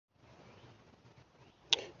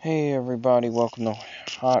Hey everybody, welcome to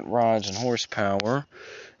Hot Rods and Horsepower.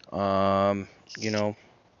 Um, you know,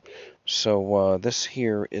 this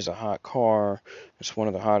here is a hot car. It's one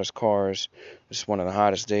of the hottest cars. It's one of the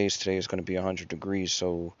hottest days. Today is going to be 100 degrees.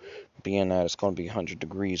 So, being that it's going to be 100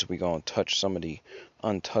 degrees, we're going to touch some of the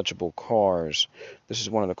untouchable cars. This is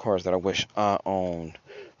one of the cars that I wish I owned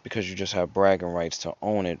because you just have bragging rights to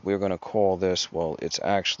own it. We're going to call this, well, it's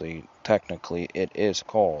actually, technically, it is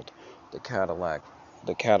called the Cadillac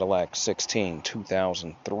 16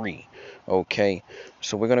 2003. Okay,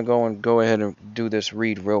 so we're gonna go ahead and do this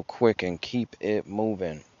read real quick and keep it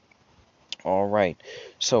moving. All right,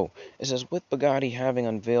 so it says, with Bugatti having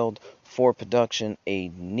unveiled for production a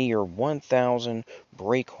near 1,000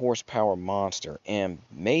 brake horsepower monster, and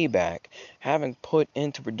Maybach having put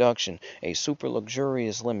into production a super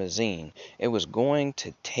luxurious limousine, it was going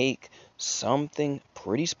to take something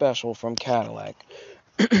pretty special from Cadillac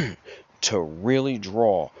to really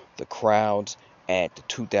draw the crowds at the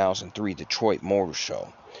 2003 Detroit Motor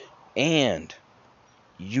Show. And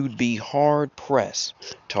you'd be hard pressed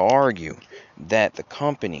to argue that the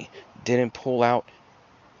company didn't pull out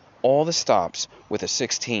all the stops with a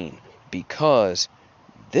 16, because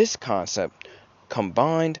this concept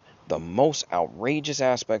combined the most outrageous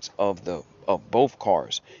aspects of both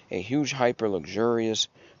cars: a huge hyper luxurious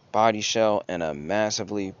body shell and a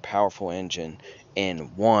massively powerful engine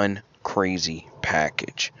in one crazy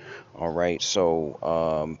package. All right,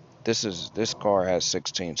 so this car has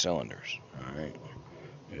 16 cylinders. All right,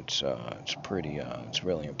 it's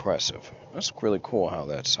really impressive. That's really cool how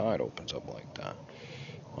that side opens up like that.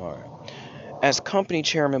 All right. As company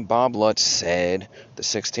chairman Bob Lutz said, the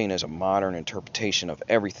 16 is a modern interpretation of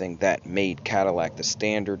everything that made Cadillac the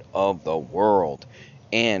standard of the world,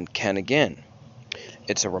 and can again.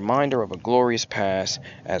 It's a reminder of a glorious past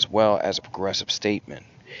as well as a progressive statement.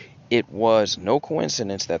 It was no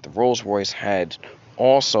coincidence that the Rolls-Royce had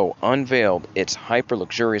also unveiled its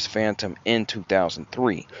hyper-luxurious Phantom in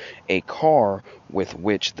 2003, a car with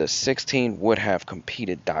which the 16 would have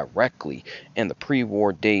competed directly in the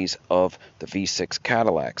pre-war days of the V6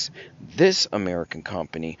 Cadillacs. This American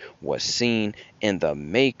company was seen as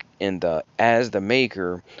the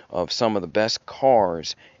maker of some of the best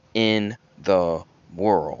cars in the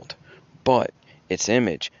world. But its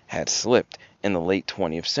image had slipped in the late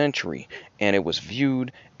 20th century, and it was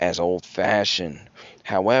viewed as old-fashioned.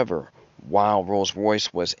 However, while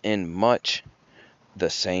Rolls-Royce was in much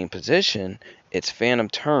the same position, its Phantom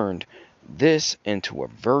turned this into a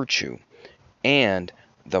virtue, and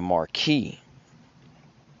the Marquis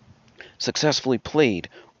successfully played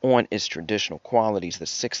on its traditional qualities. The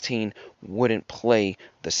 16 wouldn't play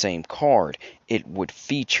the same card. It would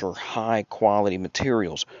feature high-quality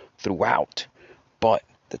materials throughout, but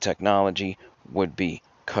the technology would be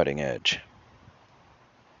cutting edge.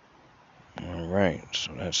 All right,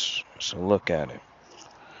 so let's look at it.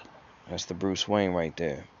 That's the Bruce Wayne right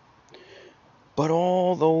there. But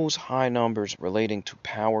all those high numbers relating to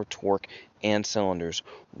power, torque, and cylinders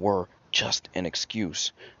were just an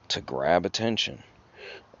excuse to grab attention.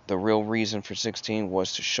 The real reason for 16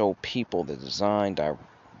 was to show people the design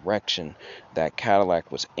direction that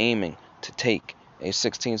Cadillac was aiming to take. A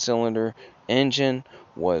 16-cylinder engine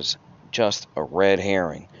was just a red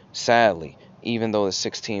herring. Sadly, even though the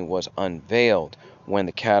 16 was unveiled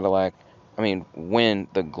when when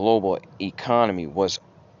the global economy was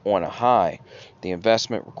on a high, the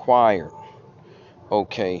investment required,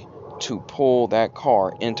 okay, to pull that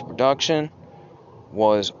car into production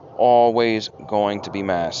was always going to be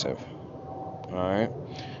massive. All right,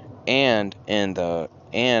 and in the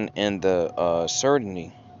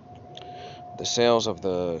certainty, the sales of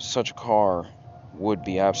the such a car would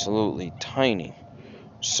be absolutely tiny.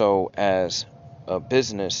 So, as a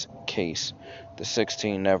business case, the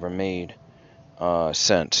 16 never made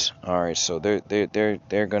sense. All right, so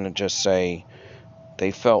they're gonna just say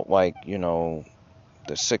they felt like, the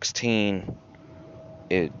 16,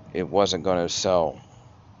 it wasn't gonna sell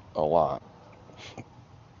a lot.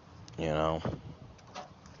 You know,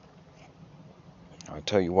 I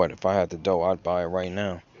tell you what, if I had the dough, I'd buy it right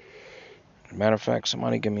now. Matter of fact,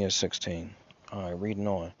 somebody give me a 16. All right, reading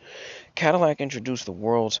on. Cadillac introduced the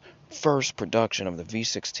world's first production of the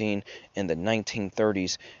V16 in the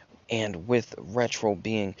 1930s, and with retro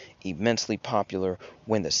being immensely popular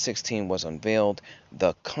when the 16 was unveiled,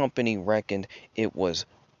 the company reckoned it was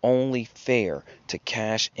only fair to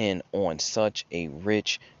cash in on such a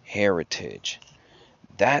rich heritage.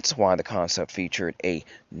 That's why the concept featured a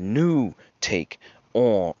new take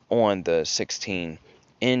on the 16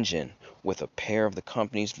 engine with a pair of the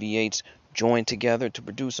company's V8s joined together to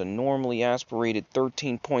produce a normally aspirated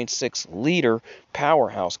 13.6-liter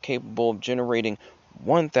powerhouse capable of generating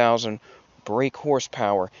 1,000 brake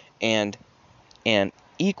horsepower and an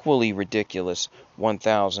equally ridiculous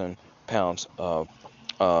 1,000 pounds-foot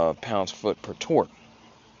per torque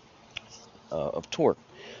of torque.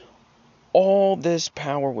 All this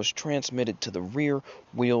power was transmitted to the rear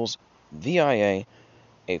wheels via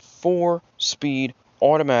a 4-speed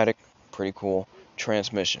automatic, pretty cool,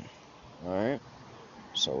 transmission. All right.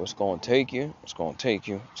 So it's going to take you, it's going to take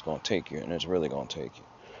you, it's going to take you, and it's really going to take you.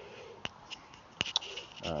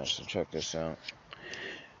 Alright, so check this out.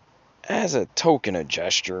 As a token of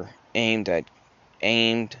gesture aimed at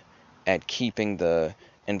keeping the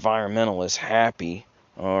environmentalists happy,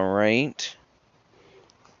 alright,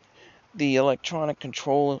 the electronics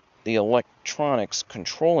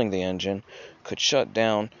controlling the engine could shut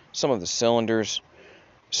down some of the cylinders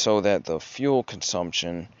so that the fuel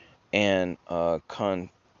consumption and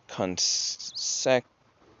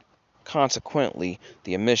consequently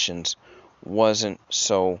the emissions wasn't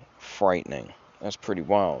so frightening. That's pretty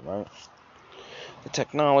wild, right? The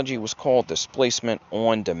technology was called displacement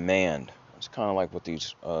on demand. It's kind of like what the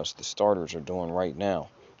starters are doing right now.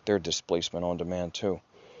 They're displacement on demand too.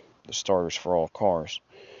 The starters for all cars.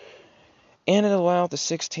 And it allowed the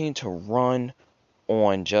 16 to run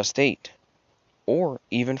on just 8 or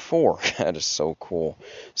even 4. That is so cool.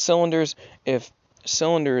 Cylinders if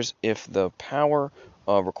the power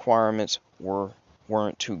requirements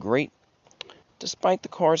weren't too great. Despite the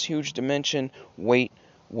car's huge dimension, weight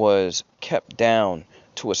was kept down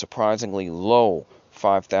to a surprisingly low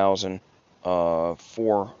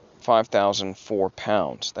 5,004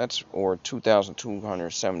 pounds. That's or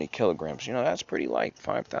 2,270 kilograms. You know, that's pretty light.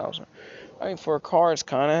 5,000. I mean, for a car, it's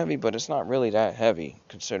kind of heavy, but it's not really that heavy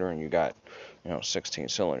considering you got, 16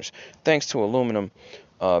 cylinders. Thanks to aluminum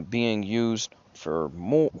being used for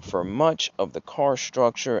much of the car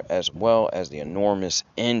structure as well as the enormous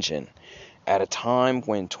engine. At a time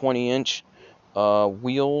when 20-inch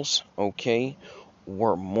wheels,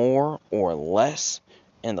 were more or less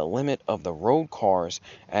in the limit of the road cars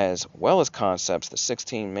as well as concepts, the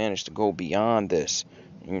 16 managed to go beyond this,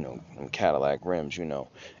 Cadillac rims,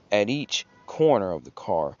 At each corner of the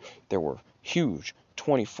car, there were huge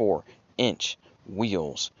 24-inch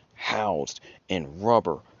wheels housed in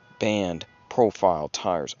rubber band profile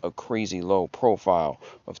tires, a crazy low profile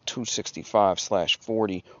of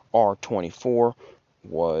 265/40 R24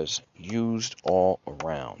 was used all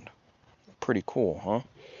around. Pretty cool, huh?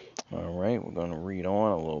 All right, we're going to read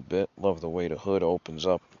on a little bit. Love the way the hood opens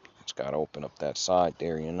up. It's got to open up that side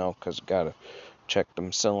there, because you got to check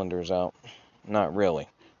them cylinders out. Not really.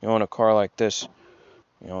 You own a car like this,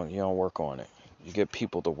 you don't work on it. You get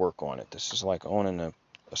people to work on it. This is like owning a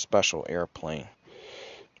special airplane,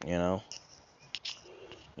 You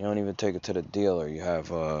don't even take it to the dealer. You have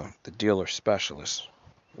the dealer specialist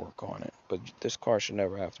work on it. But this car should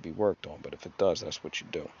never have to be worked on. But if it does, that's what you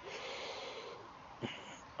do.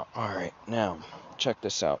 Alright, now, check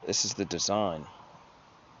this out. This is the design.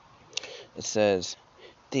 It says,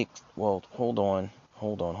 hold on.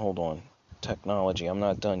 Technology, I'm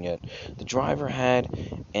not done yet. The driver had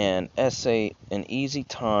an easy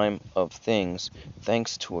time of things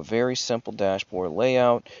thanks to a very simple dashboard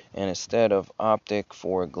layout, and instead of optic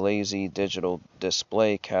for a glazy digital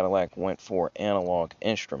display, Cadillac went for analog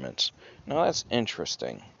instruments. Now that's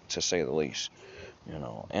interesting, to say the least.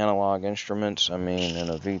 Analog instruments, in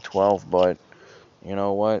a V12, but you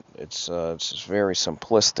know what? It's very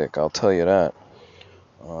simplistic, I'll tell you that.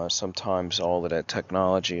 Sometimes all of that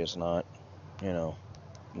technology is not, no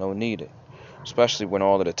needed, especially when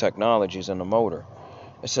all of the technology is in the motor.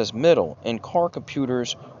 It says middle, and car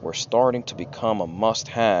computers were starting to become a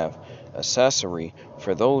must-have accessory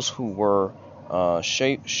for those who were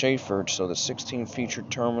chauffeured, so the 16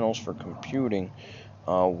 featured terminals for computing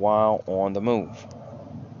while on the move.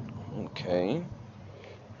 Okay,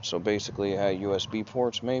 so basically it had USB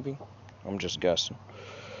ports, maybe? I'm just guessing.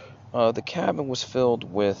 The cabin was filled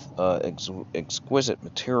with exquisite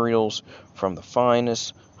materials from the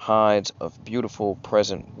finest hides of beautiful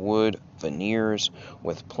present wood veneers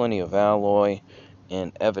with plenty of alloy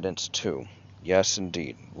in evidence too. Yes,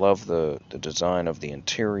 indeed. Love the design of the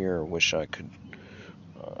interior. Wish I could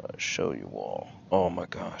show you all. Oh my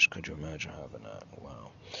gosh, could you imagine having that?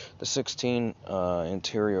 Wow. The 16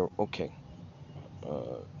 interior, okay.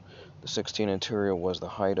 The 16 interior was the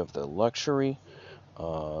height of the luxury.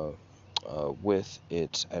 With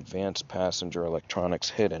its advanced passenger electronics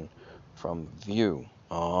hidden from view.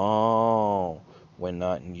 Oh, when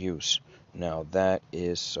not in use. Now that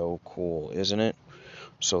is so cool, isn't it?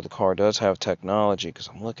 So the car does have technology, because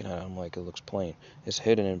I'm looking at it, I'm like, it looks plain. It's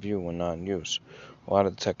hidden in view when not in use. A lot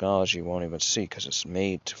of the technology you won't even see because it's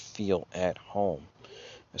made to feel at home.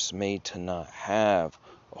 It's made to not have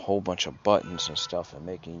a whole bunch of buttons and stuff and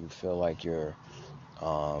making you feel like you're,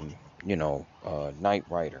 Knight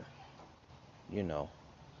Rider. You know,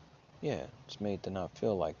 yeah, it's made to not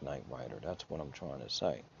feel like Knight Rider. That's what I'm trying to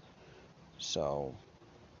say. So,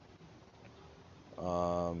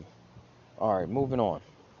 all right, moving on.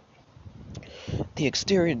 The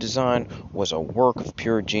exterior design was a work of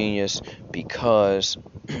pure genius because,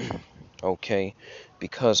 okay,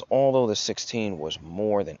 because although the 16 was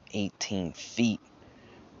more than 18 feet,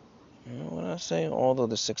 you know what I say? Although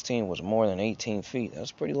the 16 was more than 18 feet,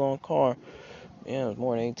 that's a pretty long car. Yeah, it was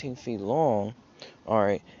more than 18 feet long. All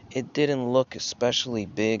right, it didn't look especially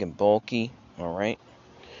big and bulky. All right,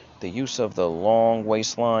 the use of the long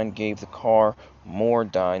waistline gave the car more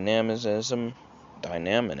dynamism,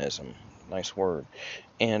 nice word,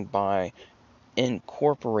 and by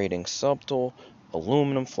incorporating subtle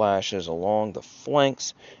aluminum flashes along the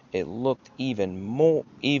flanks, it looked even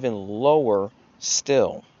lower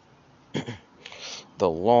still. The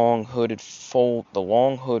long hood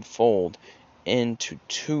fold into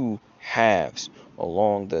two halves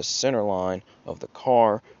along the center line of the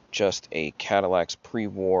car, just a Cadillac's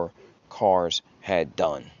pre-war cars had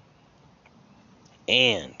done.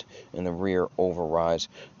 And in the rear overrides,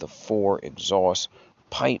 the four exhaust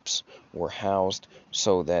pipes were housed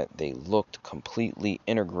so that they looked completely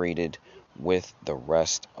integrated with the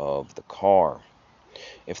rest of the car.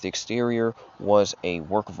 If the exterior was a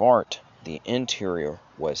work of art, the interior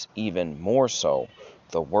was even more so.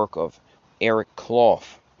 The work of Eric Clough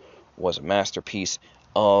was a masterpiece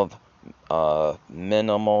of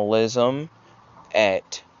minimalism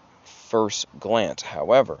at first glance.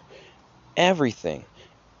 Everything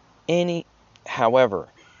any however,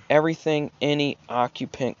 everything any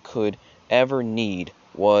occupant could ever need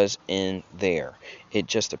was in there. It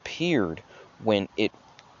just appeared when it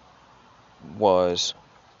was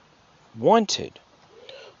wanted.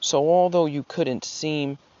 So although you couldn't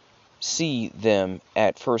see them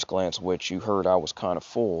at first glance, which you heard I was kind of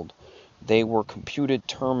fooled, they were computed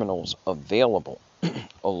terminals available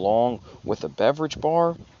along with a beverage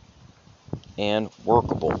bar and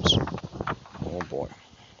workables. Oh boy.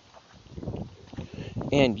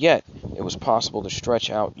 And yet, it was possible to stretch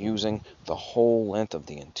out using the whole length of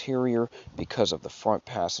the interior because of the front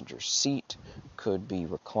passenger seat could be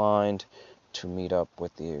reclined to meet up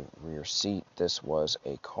with the rear seat. This was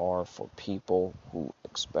a car for people who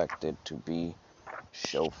expected to be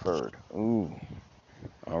chauffeured. Ooh.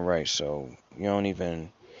 All right, so you don't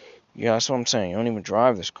even, yeah, that's what I'm saying. You don't even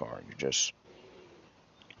drive this car. You just,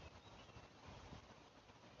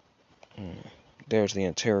 there's the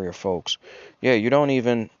interior, folks. Yeah, you don't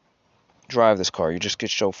even drive this car. You just get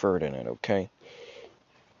chauffeured in it, okay?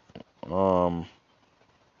 Um,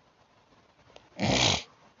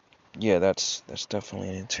 yeah, that's definitely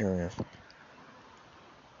an interior.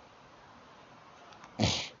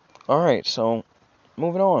 All right, so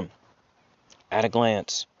moving on. At a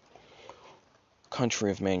glance, country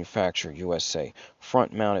of manufacture, USA.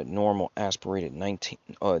 Front-mounted, normal, aspirated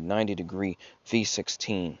 90-degree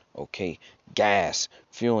V16. Okay, gas,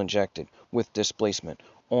 fuel injected with displacement,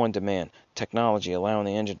 on demand. Technology allowing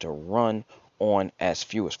the engine to run on as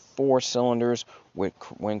few as 4 cylinders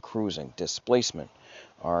when cruising. Displacement.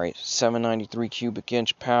 All right, 793 cubic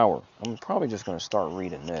inch power. I'm probably just going to start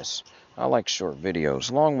reading this. I like short videos.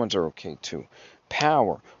 Long ones are okay too.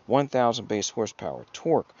 Power, 1,000 base horsepower.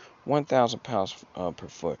 Torque, 1,000 pounds per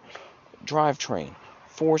foot. Drivetrain,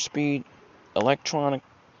 4-speed electronically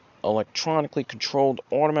controlled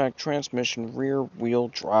automatic transmission rear wheel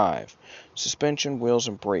drive. Suspension, wheels,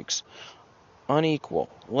 and brakes. Unequal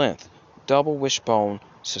length, double wishbone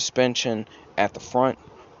suspension at the front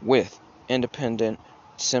with independent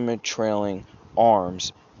semi-trailing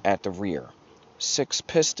arms at the rear.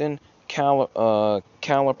 6-piston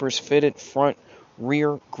calipers fitted front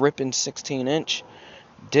rear gripping 16-inch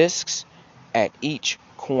discs at each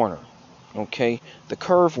corner. Okay, the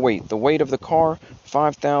curve weight, the weight of the car,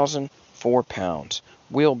 5,004 pounds.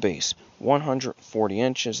 Wheelbase, 140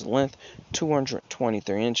 inches. Length,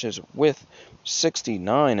 223 inches. Width,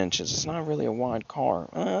 69 inches. It's not really a wide car.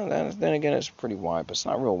 Then again, it's pretty wide, but it's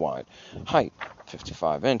not real wide. Height,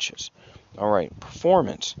 55 inches. All right,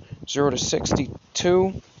 performance, 0 to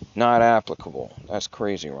 62, not applicable. That's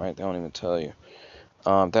crazy, right? They don't even tell you.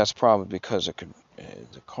 That's probably because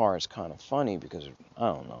the car is kind of funny because, I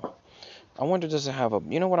don't know. I wonder, does it have a,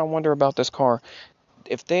 you know what I wonder about this car?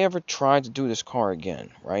 if they ever tried to do this car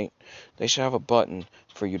again, right, they should have a button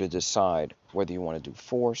for you to decide whether you want to do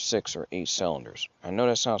 4, 6, or 8 cylinders. I know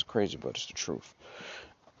that sounds crazy, but it's the truth.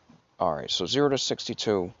 Alright, so 0 to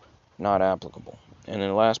 62, not applicable. And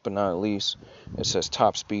then last but not least, it says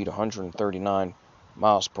top speed 139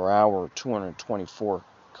 miles per hour, 224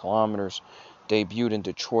 kilometers. Debuted in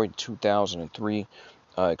Detroit 2003.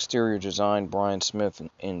 Exterior design Brian Smith, and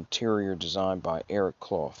interior design by Eric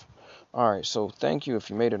Clough. Alright, so thank you if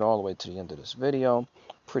you made it all the way to the end of this video.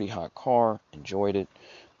 Pretty hot car, enjoyed it.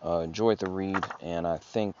 Enjoyed the read, and I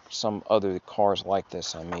think some other cars like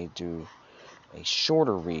this I may do a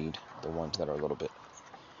shorter read, the ones that are a little bit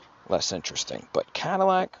less interesting. But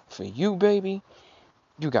Cadillac, for you, baby,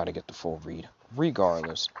 you got to get the full read,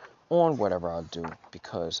 regardless, on whatever I do,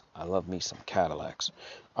 because I love me some Cadillacs.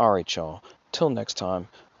 Alright, y'all, till next time,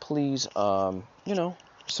 please,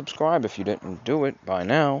 subscribe if you didn't do it by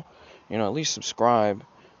now. At least subscribe,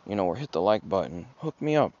 or hit the like button. Hook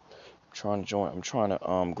me up. I'm trying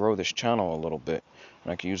to grow this channel a little bit,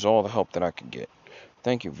 and I can use all the help that I can get.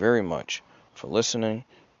 Thank you very much for listening.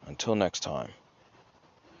 Until next time.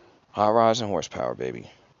 Hot rods and horsepower, baby.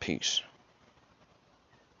 Peace.